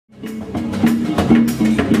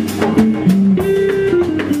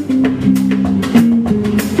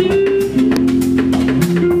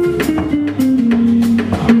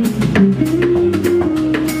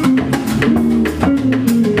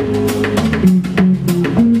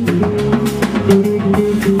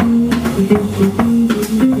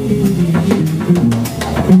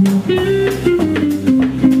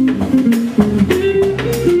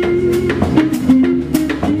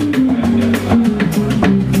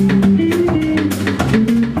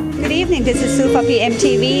for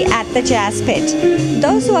PMTV at the Jazz Pit.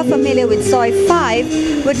 Those who are familiar with Soi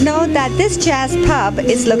 5 would know that this jazz pub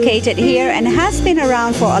is located here and has been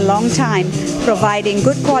around for a long time, providing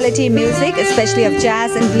good quality music, especially of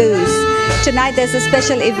jazz and blues. Tonight there's a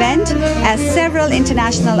special event as several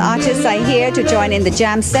international artists are here to join in the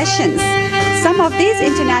jam sessions. Some of these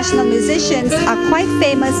international musicians are quite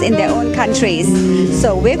famous in their own countries,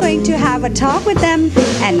 so we're going to have a talk with them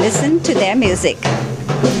and listen to their music.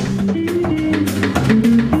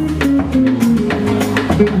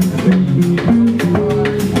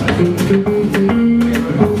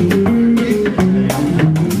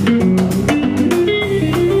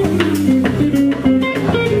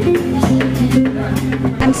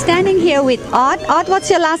 I'm standing here with Odd. Odd, what's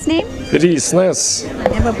your last name? Risnes.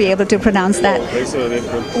 I'll never be able to pronounce that.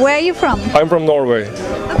 Where are you from? I'm from Norway.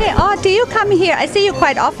 Okay, Odd, do you come here? I see you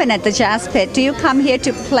quite often at the Jazz Pit. Do you come here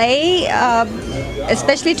to play,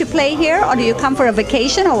 especially to play here, or do you come for a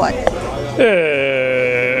vacation or what?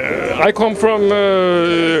 I come from,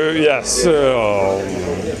 yes,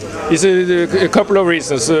 it's a couple of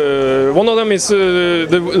reasons. One of them is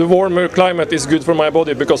the warmer climate is good for my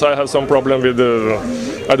body because I have some problem with,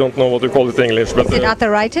 I don't know what to call it in English. But, is it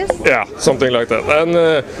arthritis? Yeah, something like that.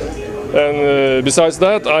 And besides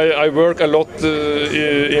that, I work a lot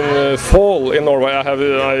in fall in Norway.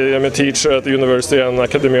 I am a teacher at the University and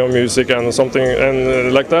Academy of Music and something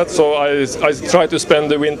and like that. So I try to spend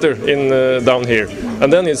the winter in down here.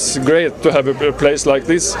 And then it's great to have a place like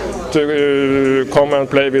this to come and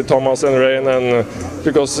play with Thomas and Rain, and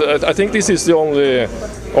because I think this is the only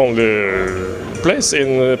place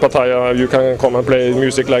in Pattaya you can come and play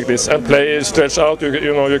music like this and play stretch out.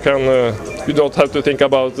 You know, you can you don't have to think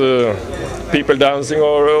about people dancing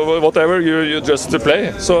or whatever. You just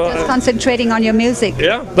play. So just concentrating on your music.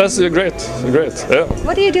 Yeah, that's great. Yeah.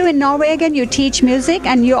 What do you do in Norway again? You teach music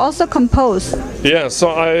and you also compose. Yeah, so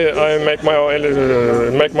I make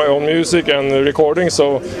my own music and recording.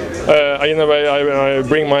 So in a way I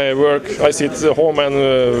bring my work. I sit at home and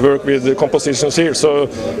work with the compositions here. So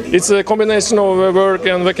it's a combination of work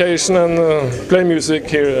and vacation and play music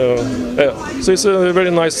here. Yeah. So it's a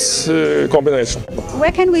very nice combination.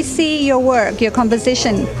 Where can we see your work, your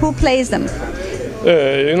composition? Who plays them?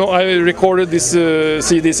 You know, I recorded this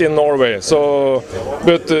CDs in Norway. So,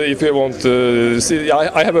 but if you want to see,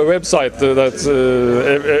 I have a website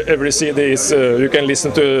that every CD is. You can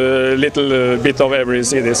listen to a little bit of every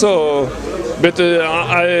CD. So, but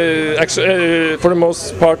I actually, for the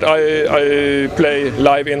most part, I play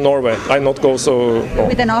live in Norway. I not go so.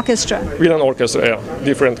 With an orchestra. With an orchestra, yeah,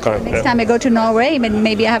 different kind. Next time I go to Norway,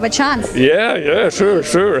 maybe I have a chance. Yeah, sure.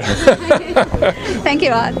 Thank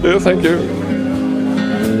you, Odd. Yeah, thank you.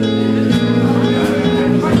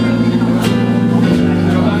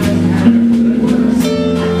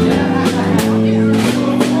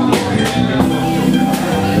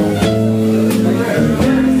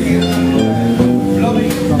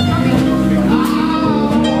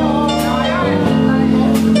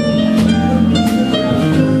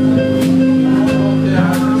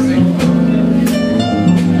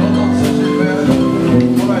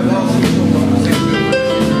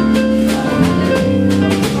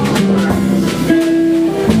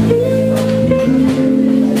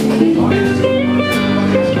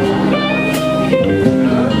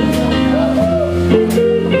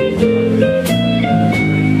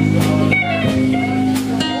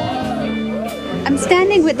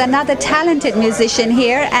 Another talented musician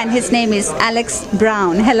here, and his name is Alex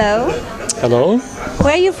Brown. Hello. Hello.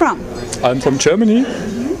 Where are you from? I'm from Germany.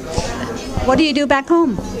 What do you do back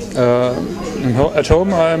home? At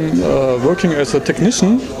home I'm working as a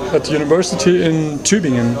technician at the university in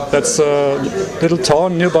Tübingen. That's a little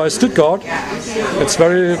town nearby Stuttgart. It's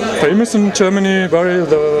very famous in Germany.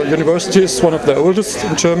 The university is one of the oldest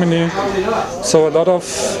in Germany. So a lot of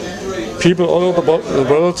people all over the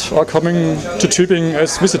world are coming to Tübingen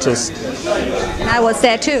as visitors. And I was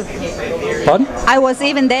there too. Pardon? I was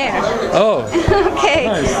even there. Oh. Okay.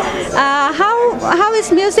 Nice. How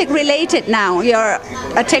is music related now? You're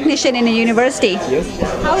a technician in a university. Yes.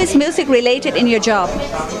 How is music related in your job?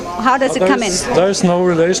 How does it come in? There is no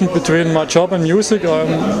relation between my job and music.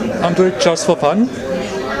 I'm doing it just for fun.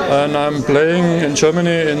 And I'm playing in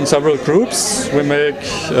Germany in several groups. We make,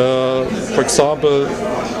 for example,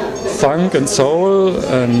 funk and soul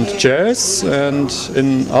and jazz, and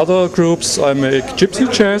in other groups I make gypsy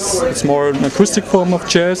jazz. It's more an acoustic form of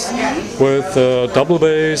jazz with double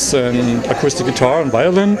bass and acoustic guitar and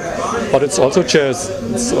violin, but it's also jazz.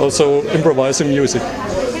 It's also improvising music.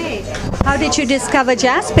 How did you discover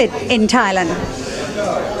Jazz Pit in Thailand?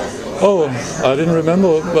 Oh, I didn't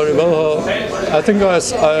remember very well. I think I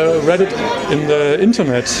read it in the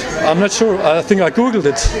internet. I'm not sure. I think I googled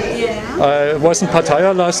it. I was in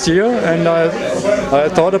Pattaya last year, and I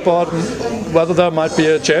thought about whether there might be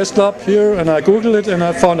a jazz club here, and I googled it, and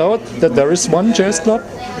I found out that there is one jazz club.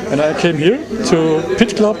 And I came here to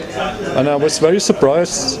Pit Club, and I was very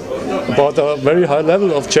surprised about the very high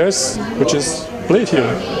level of jazz which is played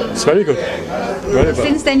here. It's very good. Very well.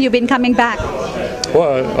 Since then you've been coming back?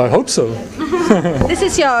 Well, I hope so. This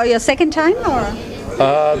is your second time, or?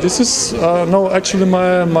 This is, no, actually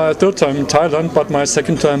my third time in Thailand, but my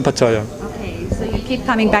second time Pattaya. Okay, so you keep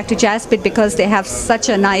coming back to Jazz Pit because they have such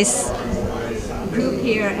a nice group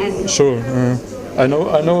here. And Sure. I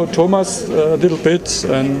know Thomas a little bit,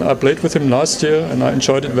 and I played with him last year, and I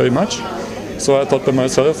enjoyed it very much. So I thought to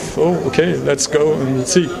myself, oh, okay, let's go and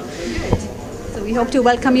see. So we hope to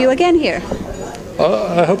welcome you again here.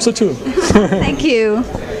 I hope so too. Thank you.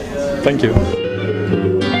 Thank you.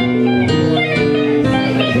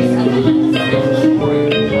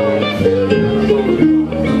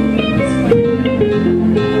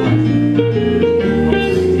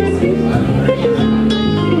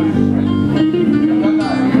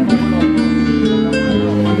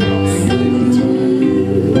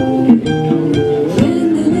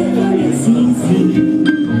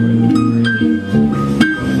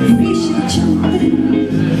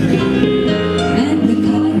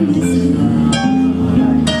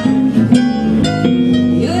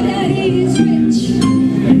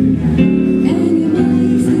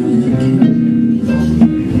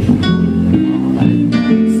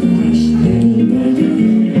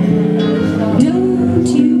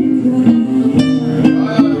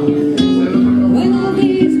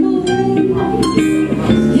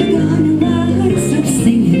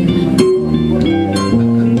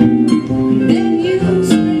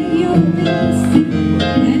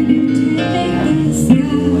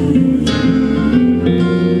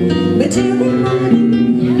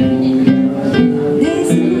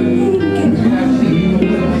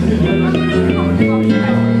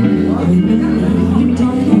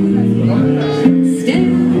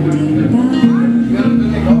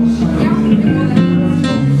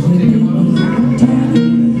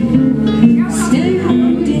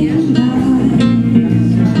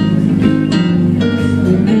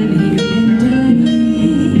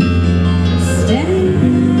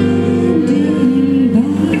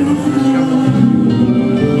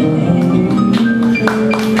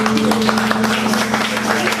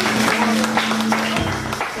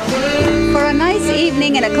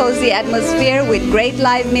 Atmosphere with great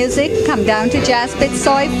live music, come down to Jazz Pit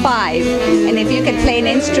Soi 5. And if you can play an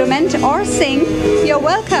instrument or sing, you're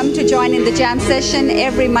welcome to join in the jam session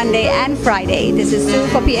every Monday and Friday. This is Sue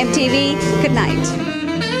for PMTV. Good night.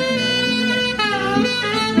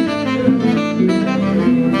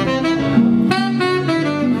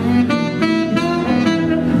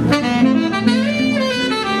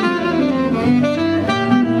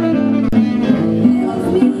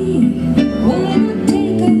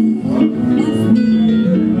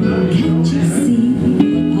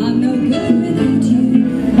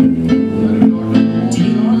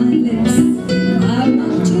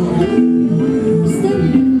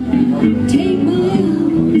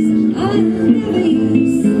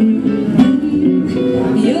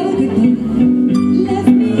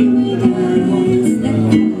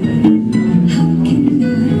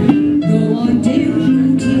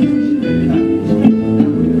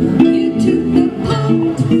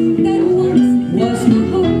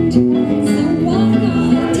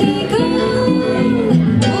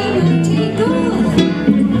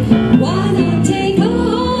 Why not take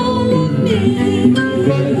all of me?